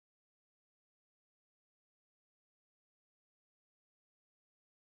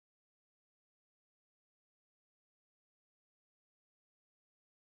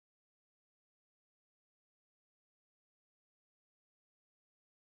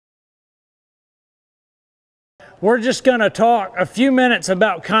we're just going to talk a few minutes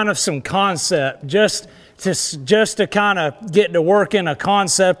about kind of some concept, just to kind of get to work in a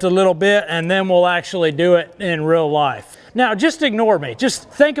concept a little bit, and then we'll actually do it in real life. Now, just ignore me. Just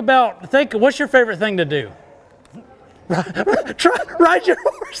think, what's your favorite thing to do? Ride your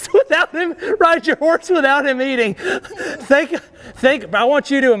horse without him eating. I want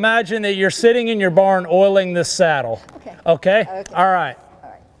you to imagine that you're sitting in your barn oiling this saddle. Okay? All right.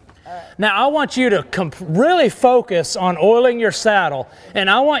 Now I want you to really focus on oiling your saddle, and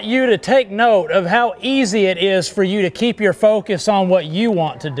I want you to take note of how easy it is for you to keep your focus on what you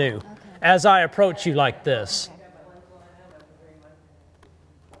want to do as I approach you like this.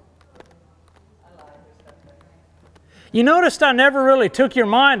 You noticed I never really took your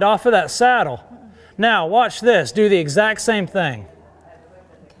mind off of that saddle. Now watch this. Do the exact same thing.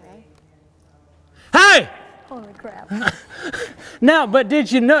 Okay. Hey! Holy crap. Now, but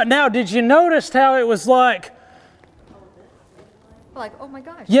did you notice how it was like? Like, oh my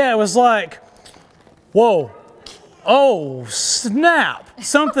gosh. Yeah, it was like, whoa, oh snap!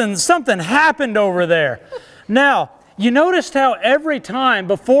 Something happened over there. Now, you noticed how every time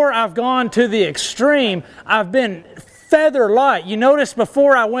before I've gone to the extreme, I've been feather light. You noticed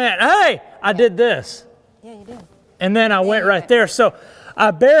before I went, hey, I did this. Yeah, you did. And then I went right there. So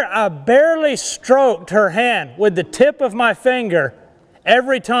I barely stroked her hand with the tip of my finger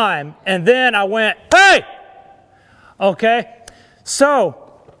every time. And then I went, hey! Okay?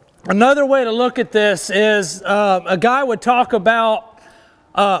 So another way to look at this is a guy would talk about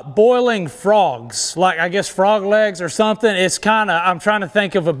boiling frogs, like I guess frog legs or something. It's kind of, I'm trying to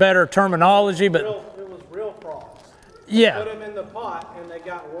think of a better terminology, but it was real frogs. Yeah. Put them in the pot and they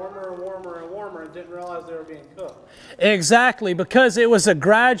got warmer and warmer and warmer and didn't realize they were being cooked. Exactly, because it was a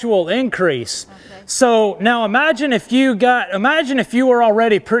gradual increase. Okay. So now imagine if you were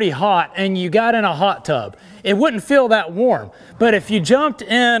already pretty hot and you got in a hot tub. It wouldn't feel that warm. But if you jumped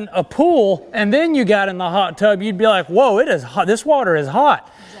in a pool and then you got in the hot tub, you'd be like, whoa, it is hot. This water is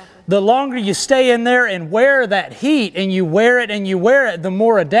hot. Exactly. The longer you stay in there and wear that heat, and you wear it and you wear it, the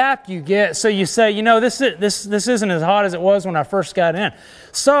more adapt you get. So you say, you know, this isn't as hot as it was when I first got in.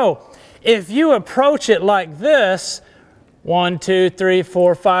 So if you approach it like this, 1, 2, 3,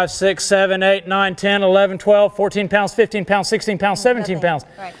 4, 5, 6, 7, 8, 9, 10, 11, 12, 14 pounds, 15 pounds, 16 pounds, 17 pounds.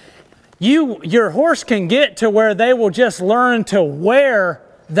 Right. Your horse can get to where they will just learn to wear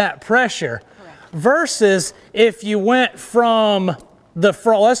that pressure. Correct. Versus if you went from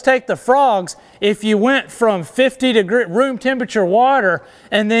let's take the frogs, if you went from 50-degree room temperature water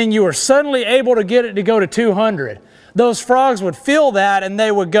and then you were suddenly able to get it to go to 200, those frogs would feel that and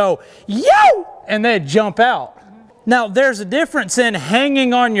they would go, yo! And they'd jump out. Now, there's a difference in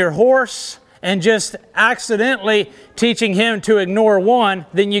hanging on your horse and just accidentally teaching him to ignore 1,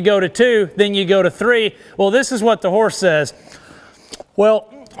 then you go to 2, then you go to 3. Well, this is what the horse says.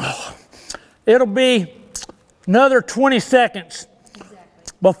 Well, it'll be another 20 seconds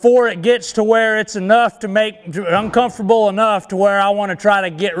before it gets to where it's enough to make uncomfortable enough to where I want to try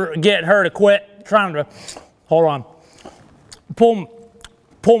to get her to quit trying to, hold on,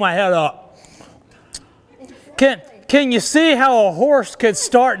 pull my head up. Can you see how a horse could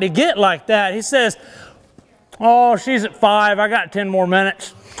start to get like that? He says, oh, she's at 5. I got 10 more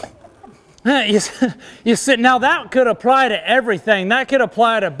minutes. You see, now that could apply to everything. That could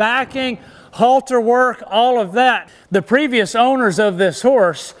apply to backing, halter work, all of that. The previous owners of this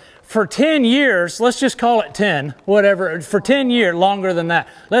horse, for 10 years, let's just call it 10, whatever, for 10 years, longer than that.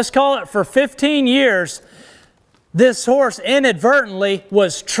 Let's call it for 15 years, this horse inadvertently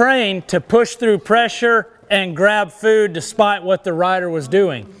was trained to push through pressure and grab food despite what the rider was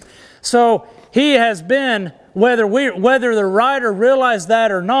doing. So he has been, whether the rider realized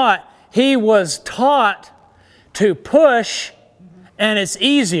that or not, he was taught to push, and it's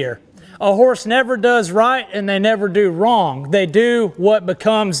easier. A horse never does right and they never do wrong. They do what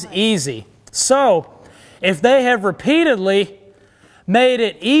becomes easy. So if they have repeatedly made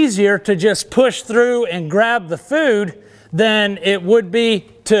it easier to just push through and grab the food, then it would be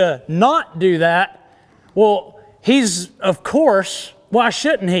to not do that. Well, of course, why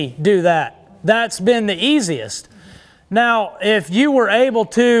shouldn't he do that? That's been the easiest. Now, if you were able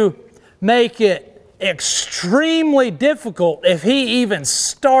to make it extremely difficult, if he even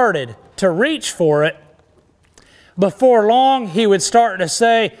started to reach for it, before long he would start to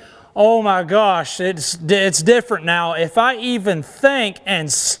say, oh my gosh, it's different now. If I even think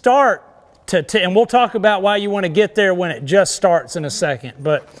and start and we'll talk about why you want to get there when it just starts in a second,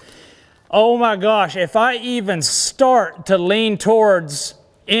 but oh my gosh, if I even start to lean towards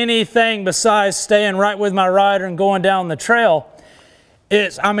anything besides staying right with my rider and going down the trail,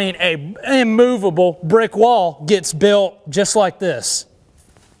 It's, I mean, a immovable brick wall gets built just like this.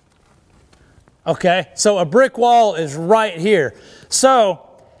 Okay, so a brick wall is right here. So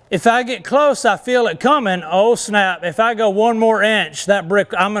if I get close, I feel it coming. Oh snap, if I go 1 more inch, that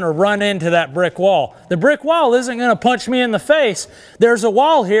brick, I'm gonna run into that brick wall. The brick wall isn't gonna punch me in the face. There's a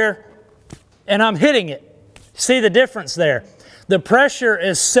wall here and I'm hitting it. See the difference there? The pressure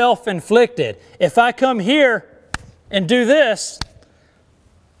is self-inflicted. If I come here and do this,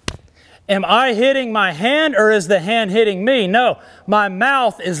 am I hitting my hand or is the hand hitting me? No, my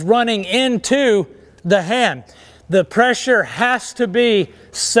mouth is running into the hand. The pressure has to be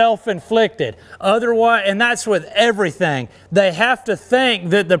self-inflicted. Otherwise, and that's with everything. They have to think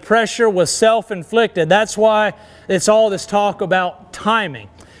that the pressure was self-inflicted. That's why it's all this talk about timing.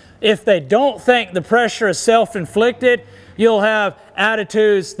 If they don't think the pressure is self-inflicted, you'll have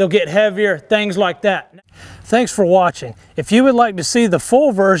attitudes, they'll get heavier, things like that. Thanks for watching. If you would like to see the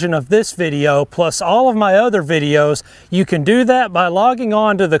full version of this video, plus all of my other videos, you can do that by logging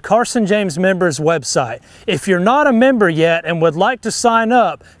on to the Carson James Members website. If you're not a member yet and would like to sign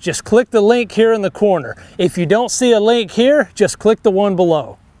up, just click the link here in the corner. If you don't see a link here, just click the one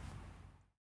below.